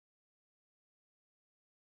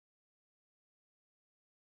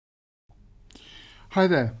Hi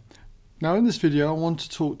there. Now in this video I want to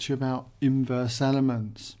talk to you about inverse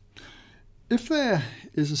elements. If there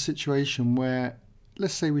is a situation where,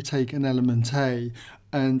 let's say we take an element A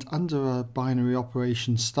and under a binary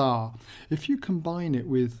operation star, if you combine it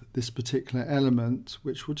with this particular element,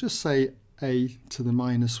 which we'll just say A to the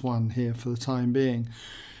minus 1 here for the time being,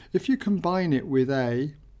 if you combine it with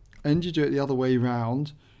A and you do it the other way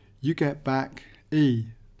round, you get back E,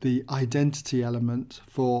 the identity element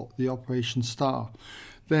for the operation star.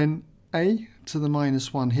 Then A to the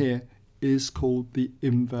minus 1 here is called the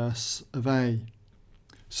inverse of A.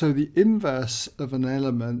 So the inverse of an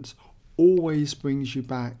element always brings you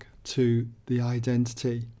back to the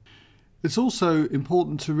identity. It's also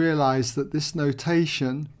important to realize that this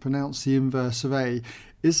notation, pronounced the inverse of A,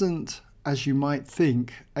 isn't, as you might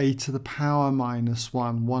think, A to the power minus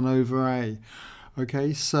 1, 1 over A.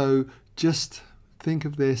 Okay, so just think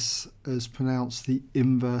of this as pronounced the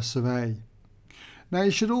inverse of A. Now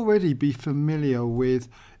you should already be familiar with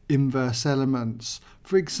inverse elements.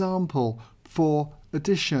 For example, for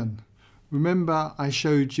addition. Remember I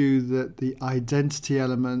showed you that the identity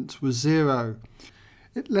element was 0.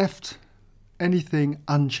 It left anything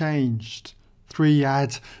unchanged. 3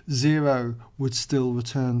 add 0 would still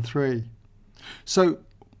return 3. So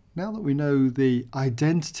now that we know the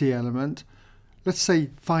identity element, let's say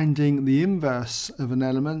finding the inverse of an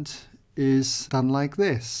element is done like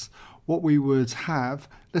this. What we would have,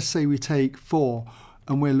 let's say we take 4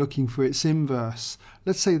 and we're looking for its inverse.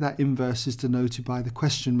 Let's say that inverse is denoted by the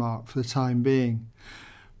question mark for the time being.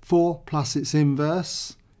 4 plus its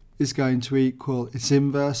inverse is going to equal its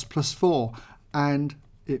inverse plus 4, and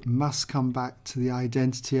it must come back to the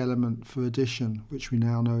identity element for addition, which we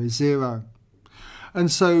now know is 0. And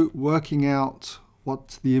so working out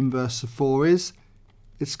what the inverse of 4 is,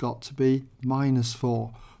 it's got to be minus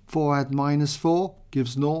 4. 4 add minus 4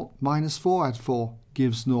 gives 0, minus 4 add 4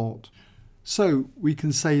 gives 0. So we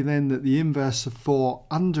can say then that the inverse of 4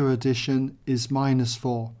 under addition is minus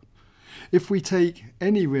 4. If we take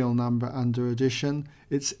any real number under addition,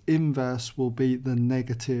 its inverse will be the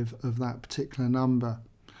negative of that particular number.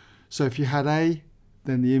 So if you had A,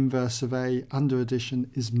 then the inverse of A under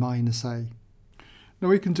addition is minus A. Now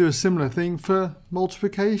we can do a similar thing for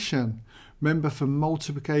multiplication. Remember, for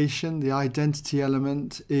multiplication, the identity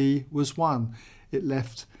element E was 1. It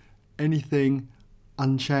left anything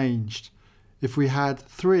unchanged. If we had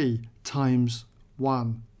 3 times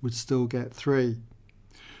 1, we'd still get 3.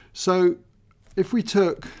 So if we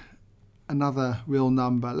took another real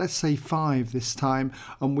number, let's say 5 this time,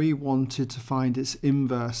 and we wanted to find its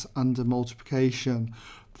inverse under multiplication,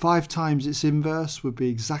 5 times its inverse would be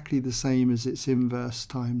exactly the same as its inverse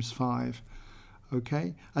times 5.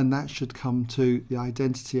 Okay, and that should come to the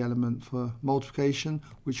identity element for multiplication,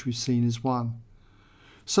 which we've seen is 1.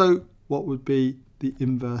 So what would be the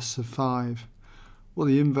inverse of 5? Well,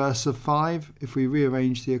 the inverse of 5, if we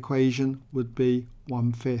rearrange the equation, would be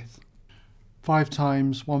 1/5. 5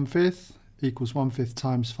 times 1/5 equals 1/5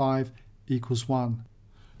 times 5 equals 1.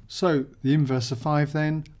 So the inverse of 5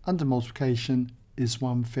 then, under multiplication, is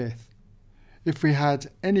 1/5. If we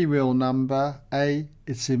had any real number, A,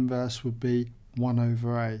 its inverse would be 1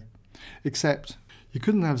 over A. Except you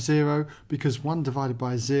couldn't have 0 because 1 divided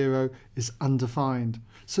by 0 is undefined.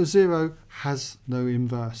 So 0 has no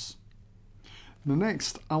inverse. Now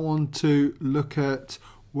next I want to look at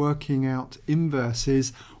working out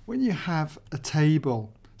inverses when you have a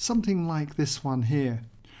table, something like this one here.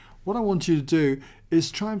 What I want you to do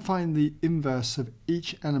is try and find the inverse of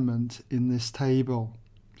each element in this table.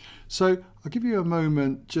 So I'll give you a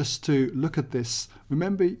moment just to look at this.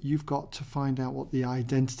 Remember, you've got to find out what the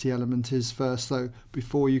identity element is first, though,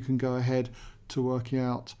 before you can go ahead to working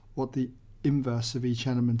out what the inverse of each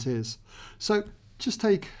element is. So just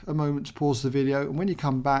take a moment to pause the video, and when you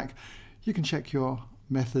come back, you can check your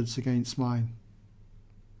methods against mine.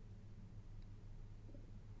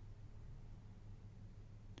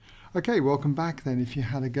 Okay, welcome back then if you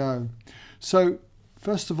had a go. So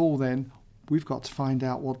first of all then, we've got to find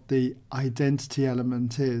out what the identity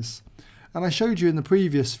element is. And I showed you in the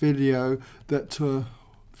previous video that to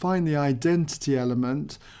find the identity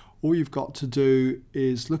element, all you've got to do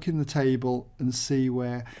is look in the table and see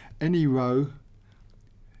where any row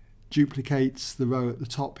duplicates the row at the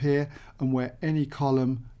top here, and where any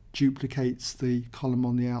column duplicates the column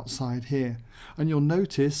on the outside here. And you'll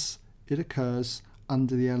notice it occurs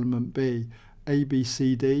under the element B. A, B,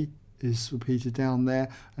 C, D is repeated down there,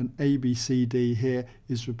 and A, B, C, D here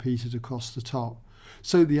is repeated across the top.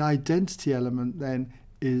 So the identity element then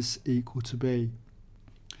is equal to B.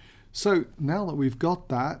 So now that we've got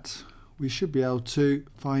that, we should be able to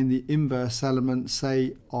find the inverse element,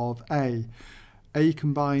 say, of A. A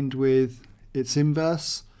combined with its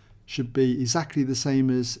inverse should be exactly the same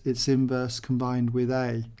as its inverse combined with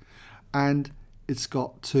A, and it's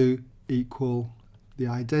got to equal the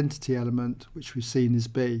identity element, which we've seen is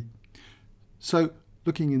B. So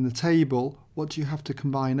looking in the table, what do you have to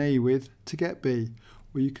combine A with to get B?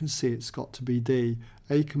 Well, you can see it's got to be D.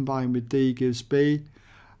 A combined with D gives B,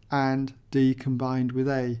 and D combined with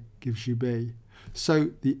A gives you B.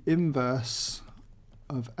 So the inverse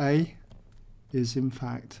of A is in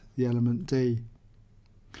fact the element D.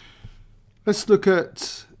 Let's look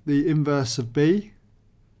at the inverse of B.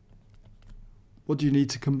 What do you need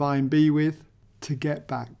to combine B with to get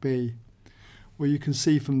back B? Well, you can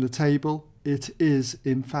see from the table it is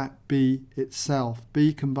in fact B itself.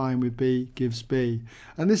 B combined with B gives B.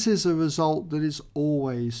 And this is a result that is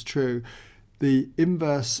always true. The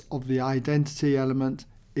inverse of the identity element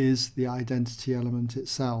is the identity element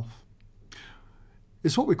itself.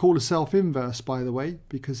 It's what we call a self-inverse, by the way,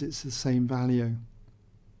 because it's the same value.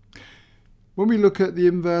 When we look at the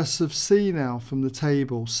inverse of C now from the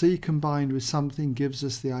table, C combined with something gives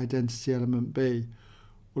us the identity element B.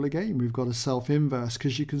 Well, again, we've got a self-inverse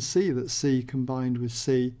because you can see that C combined with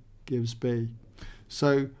C gives B.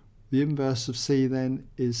 So the inverse of C then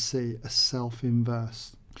is C, a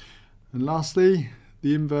self-inverse. And lastly,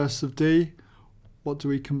 the inverse of D. What do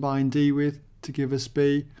we combine D with to give us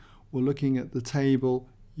B? Well, looking at the table,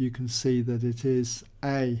 you can see that it is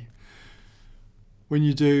A. When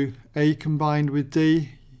you do A combined with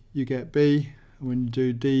D, you get B. And when you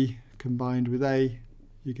do D combined with A,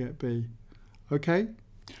 you get B. Okay?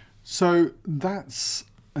 So that's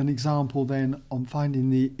an example then on finding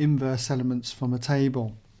the inverse elements from a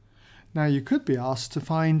table. Now you could be asked to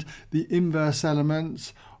find the inverse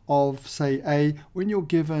elements of, say, A when you're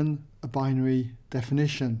given a binary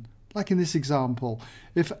definition. Like in this example,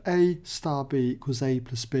 if A star B equals A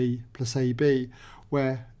plus B plus AB,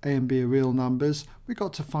 where A and B are real numbers, we've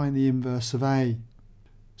got to find the inverse of A.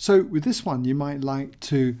 So with this one, you might like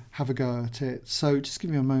to have a go at it. So just give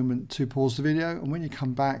me a moment to pause the video, and when you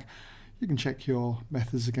come back, you can check your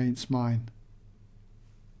methods against mine.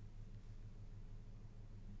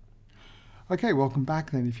 Okay, welcome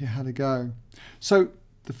back then if you had a go. So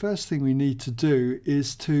the first thing we need to do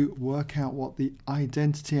is to work out what the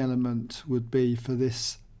identity element would be for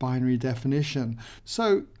this binary definition.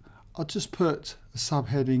 So I'll just put a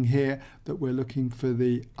subheading here that we're looking for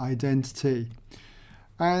the identity,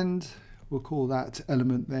 and we'll call that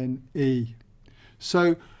element then E.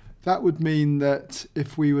 So that would mean that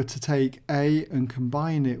if we were to take A and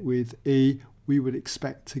combine it with E, we would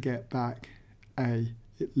expect to get back A.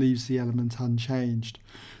 It leaves the element unchanged.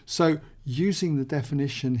 So using the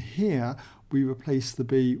definition here, we replace the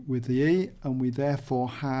B with the E, and we therefore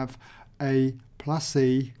have A plus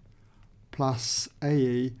E plus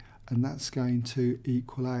AE, and that's going to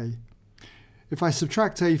equal A. If I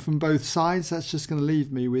subtract A from both sides, that's just going to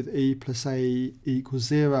leave me with E plus AE equals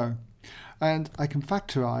 0. And I can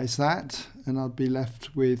factorise that, and I'd be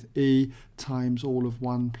left with E times all of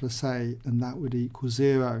 1 plus A, and that would equal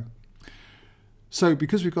 0. So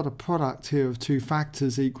because we've got a product here of two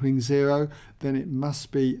factors equaling 0, then it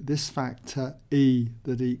must be this factor E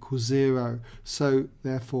that equals 0. So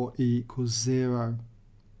therefore E equals 0.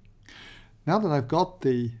 Now that I've got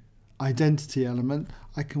the identity element,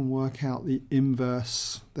 I can work out the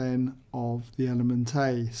inverse then of the element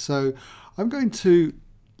A. So I'm going to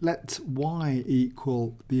let y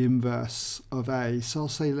equal the inverse of A. So I'll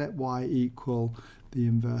say let y equal the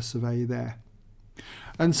inverse of A there.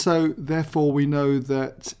 And so therefore we know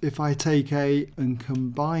that if I take A and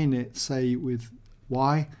combine it, say, with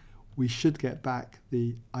y, we should get back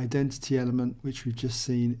the identity element, which we've just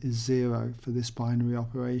seen is 0 for this binary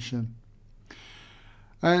operation.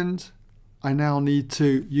 And I now need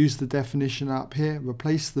to use the definition up here,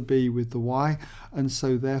 replace the B with the y, and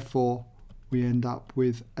so therefore we end up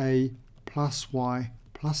with A plus y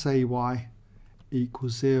plus AY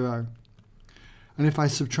equals 0. And if I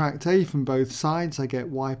subtract A from both sides, I get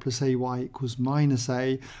y plus AY equals minus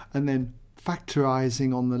A, and then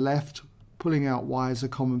factorising on the left, pulling out y as a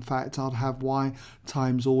common factor, I'd have y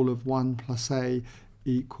times all of 1 plus A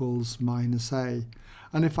equals minus A.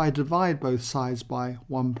 And if I divide both sides by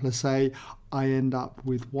 1 plus A, I end up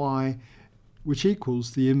with y, which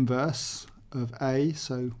equals the inverse of A,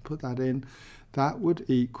 so put that in. That would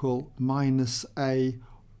equal minus A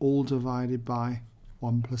all divided by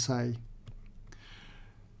 1 plus A.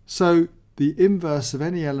 So the inverse of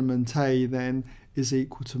any element A then is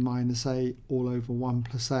equal to minus A all over 1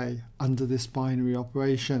 plus A under this binary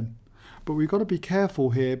operation. But we've got to be careful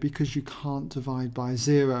here because you can't divide by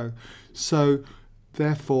 0. So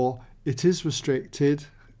therefore it is restricted,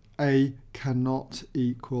 A cannot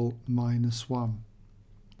equal -1.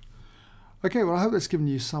 Okay, well I hope that's given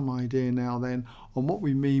you some idea now then on what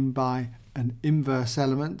we mean by an inverse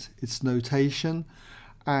element, its notation,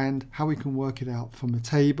 and how we can work it out from a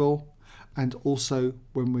table, and also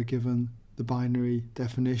when we're given the binary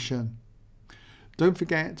definition. Don't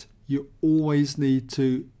forget, you always need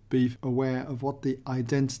to be aware of what the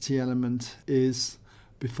identity element is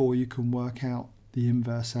before you can work out the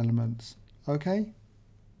inverse elements. Okay?